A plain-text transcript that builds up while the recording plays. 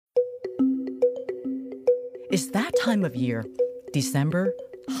It's that time of year. December,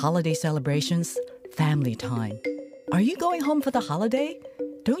 holiday celebrations, family time. Are you going home for the holiday?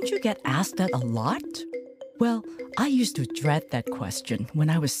 Don't you get asked that a lot? Well, I used to dread that question when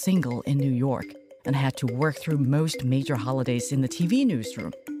I was single in New York and had to work through most major holidays in the TV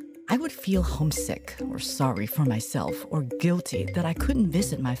newsroom. I would feel homesick or sorry for myself or guilty that I couldn't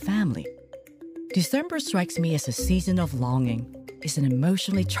visit my family. December strikes me as a season of longing. It's an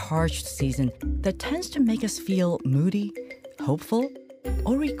emotionally charged season that tends to make us feel moody, hopeful,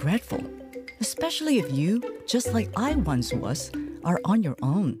 or regretful, especially if you, just like I once was, are on your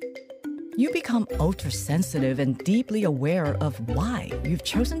own. You become ultra-sensitive and deeply aware of why you've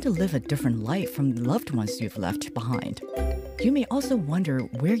chosen to live a different life from the loved ones you've left behind. You may also wonder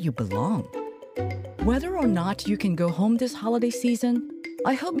where you belong. Whether or not you can go home this holiday season,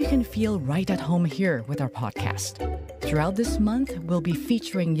 I hope you can feel right at home here with our podcast. Throughout this month, we'll be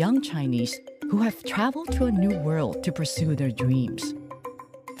featuring young Chinese who have traveled to a new world to pursue their dreams.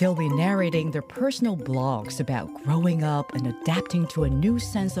 They'll be narrating their personal blogs about growing up and adapting to a new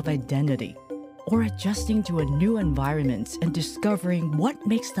sense of identity, or adjusting to a new environment and discovering what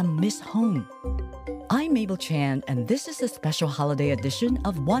makes them miss home. I'm Mabel Chan, and this is a special holiday edition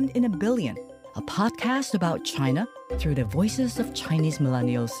of One in a Billion, a podcast about China through the voices of Chinese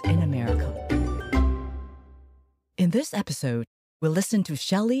millennials in America. In this episode, we'll listen to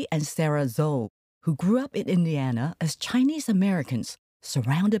Chellie and Sara Zou, who grew up in Indiana as Chinese Americans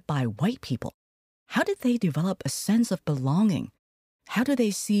surrounded by white people. How did they develop a sense of belonging? How do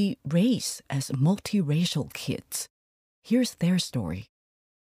they see race as multiracial kids? Here's their story.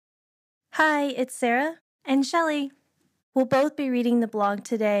 Hi, it's Sarah and Chellie. We'll both be reading the blog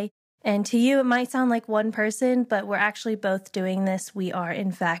today, and to you it might sound like one person, but we're actually both doing this. We are,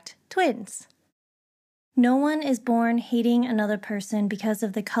 in fact, twins. No one is born hating another person because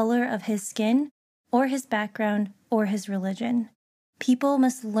of the color of his skin, or his background, or his religion. People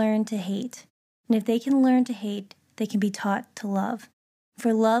must learn to hate, and if they can learn to hate, they can be taught to love.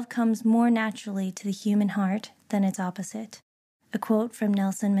 For love comes more naturally to the human heart than its opposite. A quote from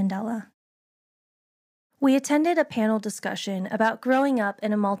Nelson Mandela. We attended a panel discussion about growing up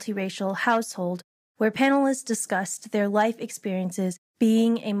in a multiracial household where panelists discussed their life experiences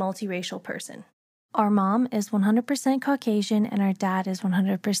being a multiracial person. Our mom is 100% Caucasian and our dad is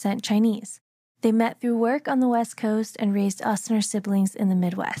 100% Chinese. They met through work on the West Coast and raised us and our siblings in the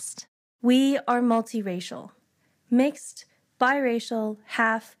Midwest. We are multiracial. Mixed, biracial,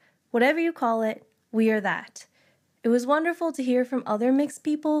 half, whatever you call it, we are that. It was wonderful to hear from other mixed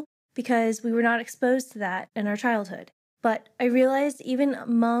people because we were not exposed to that in our childhood. But I realized even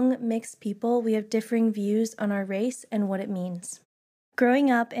among mixed people, we have differing views on our race and what it means.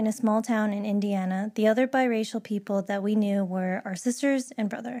 Growing up in a small town in Indiana, the other biracial people that we knew were our sisters and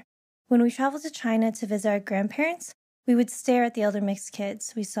brother. When we traveled to China to visit our grandparents, we would stare at the other mixed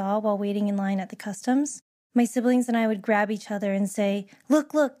kids we saw while waiting in line at the customs. My siblings and I would grab each other and say,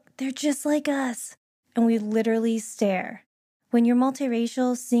 look, they're just like us. And we literally stare. When you're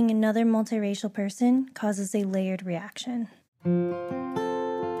multiracial, seeing another multiracial person causes a layered reaction.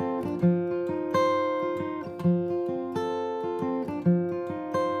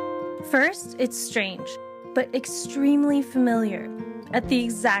 First, it's strange, but extremely familiar. At the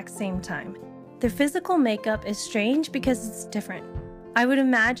exact same time. Their physical makeup is strange because it's different. I would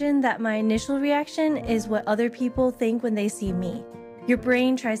imagine that my initial reaction is what other people think when they see me. Your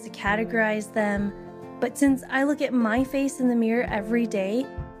brain tries to categorize them, but since I look at my face in the mirror every day,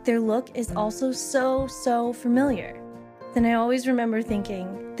 their look is also so familiar. Then I always remember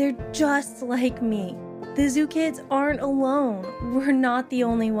thinking, they're just like me. The zoo kids aren't alone. We're not the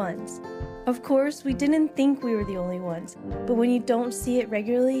only ones. Of course, we didn't think we were the only ones, but when you don't see it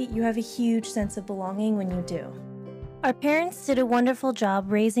regularly, you have a huge sense of belonging when you do. Our parents did a wonderful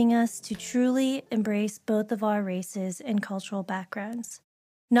job raising us to truly embrace both of our races and cultural backgrounds.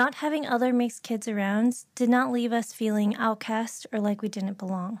 Not having other mixed kids around did not leave us feeling outcast or like we didn't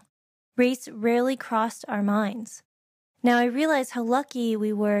belong. Race rarely crossed our minds. Now I realize how lucky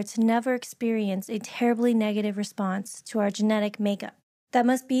we were to never experience a terribly negative response to our genetic makeup. That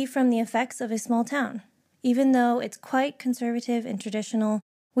must be from the effects of a small town. Even though it's quite conservative and traditional,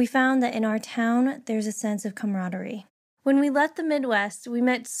 we found that in our town, there's a sense of camaraderie. When we left the Midwest, we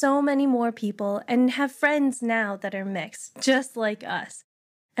met so many more people and have friends now that are mixed, just like us.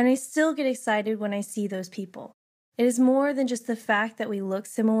 And I still get excited when I see those people. It is more than just the fact that we look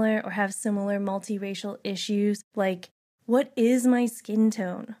similar or have similar multiracial issues, like, what is my skin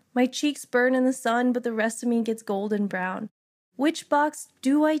tone? My cheeks burn in the sun, but the rest of me gets golden brown. Which box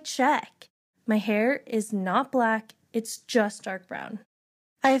do I check? My hair is not black, it's just dark brown.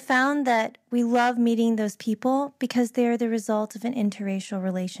 I found that we love meeting those people because they are the result of an interracial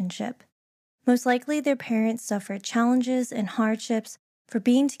relationship. Most likely, their parents suffered challenges and hardships for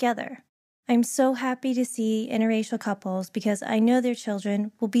being together. I'm so happy to see interracial couples because I know their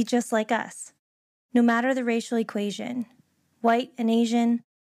children will be just like us. No matter the racial equation, white and Asian,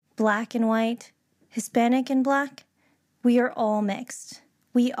 black and white, Hispanic and black, we are all mixed.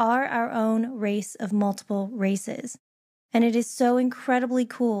 We are our own race of multiple races. And it is so incredibly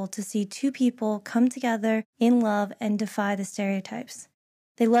cool to see two people come together in love and defy the stereotypes.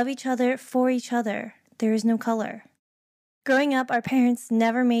 They love each other for each other. There is no color. Growing up, our parents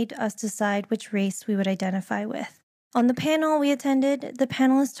never made us decide which race we would identify with. On the panel we attended, the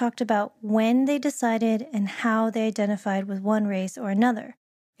panelists talked about when they decided and how they identified with one race or another.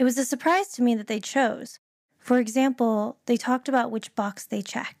 It was a surprise to me that they chose. For example, they talked about which box they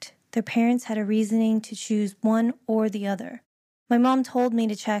checked. Their parents had a reasoning to choose one or the other. My mom told me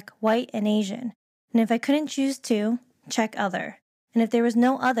to check white and Asian, and if I couldn't choose two, check other. And if there was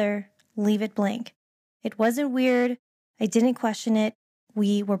no other, leave it blank. It wasn't weird. I didn't question it.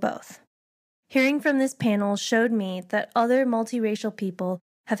 We were both. Hearing from this panel showed me that other multiracial people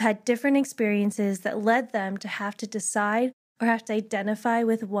have had different experiences that led them to have to decide or have to identify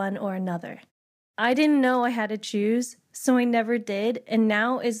with one or another. I didn't know I had to choose, so I never did, and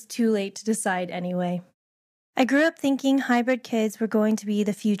now it's too late to decide anyway. I grew up thinking hybrid kids were going to be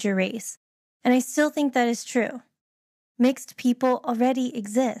the future race, and I still think that is true. Mixed people already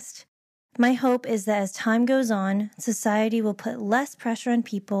exist. My hope is that as time goes on, society will put less pressure on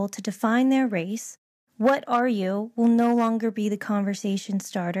people to define their race. What are you will no longer be the conversation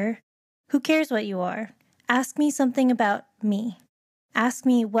starter. Who cares what you are? Ask me something about me. Ask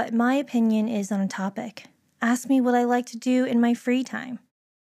me what my opinion is on a topic. Ask me what I like to do in my free time.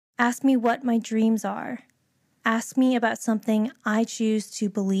 Ask me what my dreams are. Ask me about something I choose to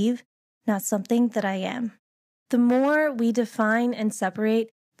believe, not something that I am. The more we define and separate,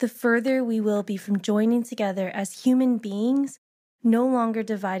 the further we will be from joining together as human beings, no longer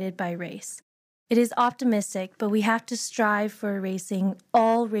divided by race. It is optimistic, but we have to strive for erasing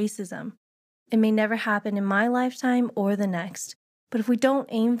all racism. It may never happen in my lifetime or the next, but if we don't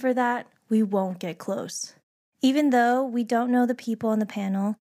aim for that, we won't get close. Even though we don't know the people on the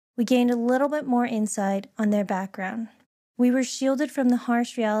panel, we gained a little bit more insight on their background. We were shielded from the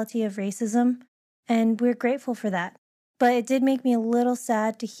harsh reality of racism, and we're grateful for that. But it did make me a little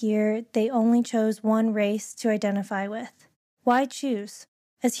sad to hear they only chose one race to identify with. Why choose?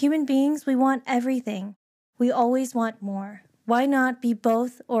 As human beings, we want everything. We always want more. Why not be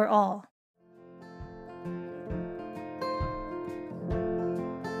both or all?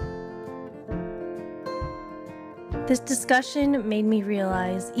 This discussion made me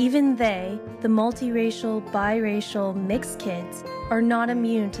realize even they, the multiracial, biracial, mixed kids, are not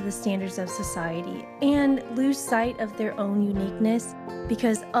immune to the standards of society and lose sight of their own uniqueness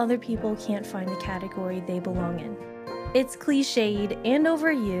because other people can't find the category they belong in. It's cliched and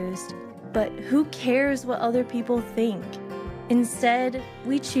overused, but who cares what other people think? Instead,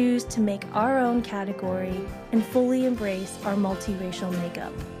 we choose to make our own category and fully embrace our multiracial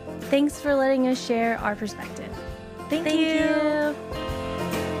makeup. Thanks for letting us share our perspective. Thank you.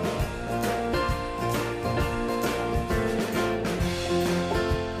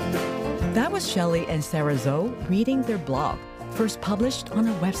 That was Chellie and Sara Zou reading their blog, first published on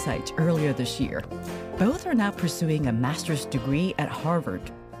our website earlier this year. Both are now pursuing a master's degree at Harvard.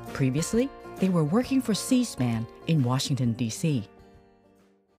 Previously, they were working for C-SPAN in Washington, D.C.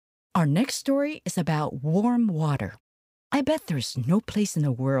 Our next story is about warm water. I bet there's no place in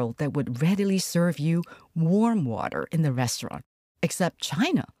the world that would readily serve you warm water in the restaurant, except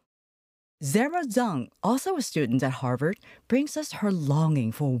China. Zara Zhang, also a student at Harvard, brings us her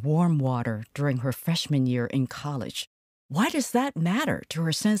longing for warm water during her freshman year in college. Why does that matter to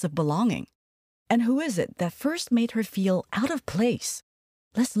her sense of belonging? And who is it that first made her feel out of place?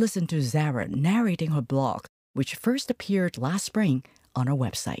 Let's listen to Zara narrating her blog, which first appeared last spring on our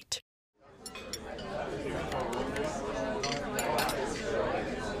website.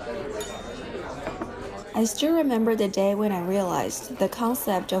 I still remember the day when I realized the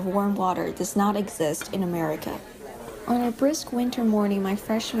concept of warm water does not exist in America. On a brisk winter morning my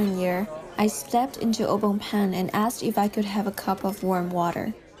freshman year, I stepped into Obongpan and asked if I could have a cup of warm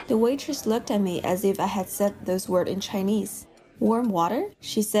water. The waitress looked at me as if I had said those words in Chinese. Warm water?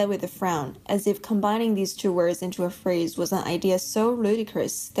 She said with a frown, as if combining these two words into a phrase was an idea so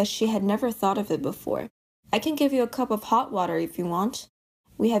ludicrous that she had never thought of it before. I can give you a cup of hot water if you want.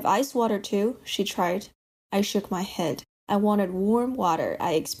 We have ice water too, she tried. I shook my head. I wanted warm water,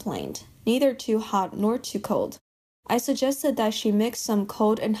 I explained. Neither too hot nor too cold. I suggested that she mix some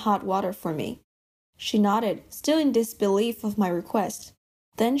cold and hot water for me. She nodded, still in disbelief of my request.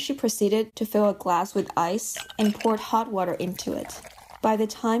 Then she proceeded to fill a glass with ice and poured hot water into it. By the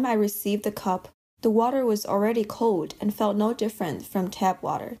time I received the cup, the water was already cold and felt no different from tap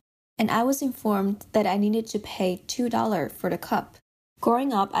water. And I was informed that I needed to pay $2 for the cup.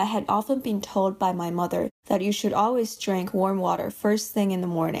 Growing up, I had often been told by my mother that you should always drink warm water first thing in the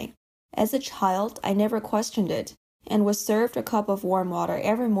morning. As a child, I never questioned it, and was served a cup of warm water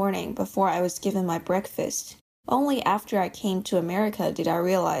every morning before I was given my breakfast. Only after I came to America did I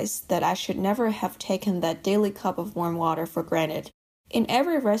realize that I should never have taken that daily cup of warm water for granted. In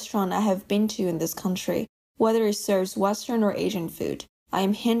every restaurant I have been to in this country, whether it serves Western or Asian food, I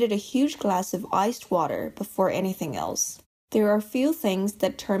am handed a huge glass of iced water before anything else. There are few things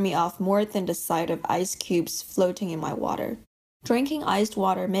that turn me off more than the sight of ice cubes floating in my water. Drinking iced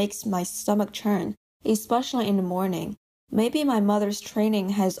water makes my stomach churn, especially in the morning. Maybe my mother's training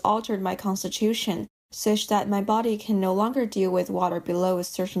has altered my constitution, such that my body can no longer deal with water below a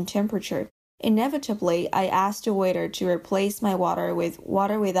certain temperature. Inevitably, I asked the waiter to replace my water with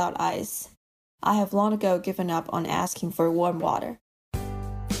water without ice. I have long ago given up on asking for warm water.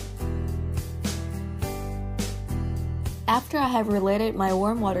 After I have related my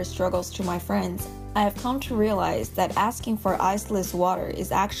warm water struggles to my friends, I have come to realize that asking for iceless water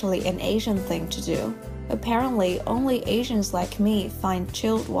is actually an Asian thing to do. Apparently, only Asians like me find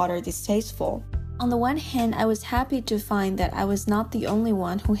chilled water distasteful. On the one hand, I was happy to find that I was not the only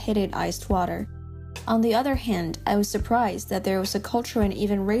one who hated iced water. On the other hand, I was surprised that there was a cultural and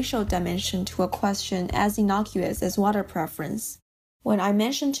even racial dimension to a question as innocuous as water preference. When I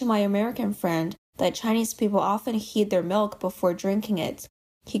mentioned to my American friend that Chinese people often heat their milk before drinking it,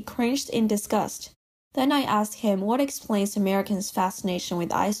 he cringed in disgust. Then I asked him what explains Americans' fascination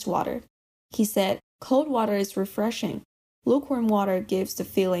with iced water. He said, cold water is refreshing. Lukewarm water gives the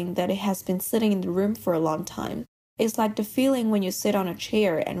feeling that it has been sitting in the room for a long time. It's like the feeling when you sit on a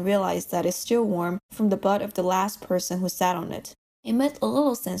chair and realize that it's still warm from the butt of the last person who sat on it. It made a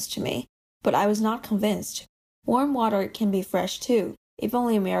little sense to me, but I was not convinced. Warm water can be fresh too, if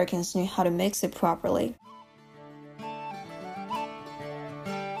only Americans knew how to mix it properly.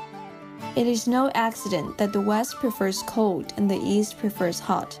 It is no accident that the West prefers cold and the East prefers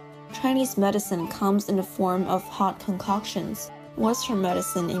hot. Chinese medicine comes in the form of hot concoctions, Western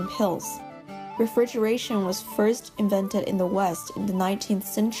medicine in pills. Refrigeration was first invented in the West in the 19th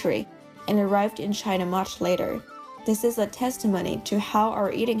century and arrived in China much later. This is a testimony to how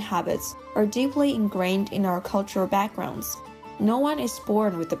our eating habits are deeply ingrained in our cultural backgrounds. No one is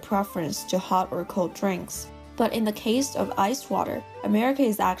born with a preference to hot or cold drinks. But in the case of iced water, America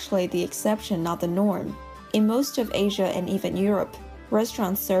is actually the exception, not the norm. In most of Asia and even Europe,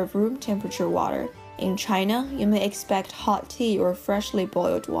 restaurants serve room temperature water. In China, you may expect hot tea or freshly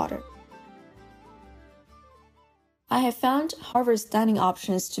boiled water. I have found Harvard's dining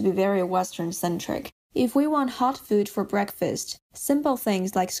options to be very Western-centric. If we want hot food for breakfast, simple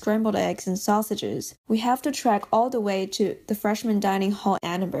things like scrambled eggs and sausages, we have to trek all the way to the freshman dining hall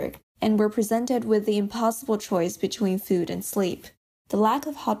Annenberg, and we're presented with the impossible choice between food and sleep. The lack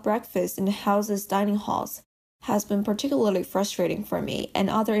of hot breakfast in the house's dining halls has been particularly frustrating for me and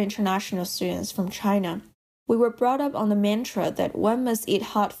other international students from China. We were brought up on the mantra that one must eat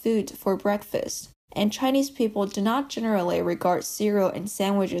hot food for breakfast, and Chinese people do not generally regard cereal and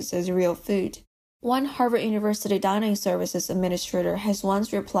sandwiches as real food. One Harvard University Dining Services administrator has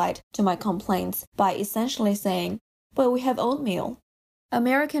once replied to my complaints by essentially saying, "But we have oatmeal."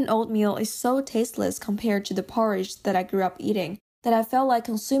 American oatmeal is so tasteless compared to the porridge that I grew up eating that I felt like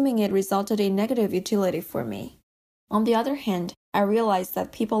consuming it resulted in negative utility for me. On the other hand, I realized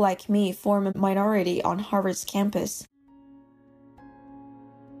that people like me form a minority on Harvard's campus.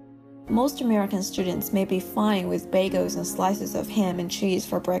 Most American students may be fine with bagels and slices of ham and cheese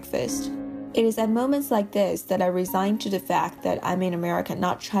for breakfast. It is at moments like this that I resign to the fact that I'm in America,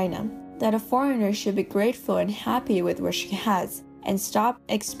 not China, that a foreigner should be grateful and happy with what she has, and stop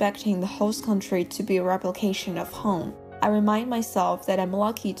expecting the host country to be a replication of home. I remind myself that I'm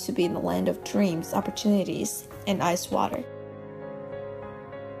lucky to be in the land of dreams, opportunities, and ice water.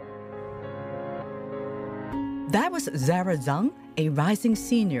 That was Zara Zhang, a rising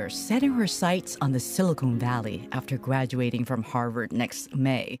senior setting her sights on the Silicon Valley after graduating from Harvard next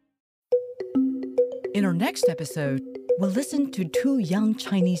May. In our next episode, we'll listen to two young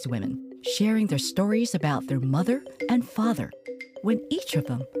Chinese women sharing their stories about their mother and father when each of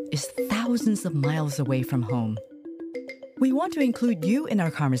them is thousands of miles away from home. We want to include you in our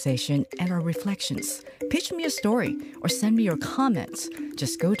conversation and our reflections. Pitch me a story or send me your comments.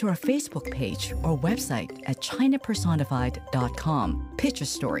 Just go to our Facebook page or website at chinapersonified.com. Pitch a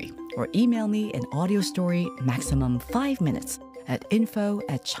story or email me an audio story, maximum 5 minutes, at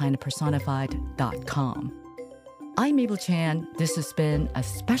info@chinapersonified.com. I'm Mabel Chan. This has been a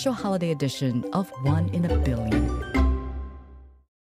special holiday edition of One in a Billion.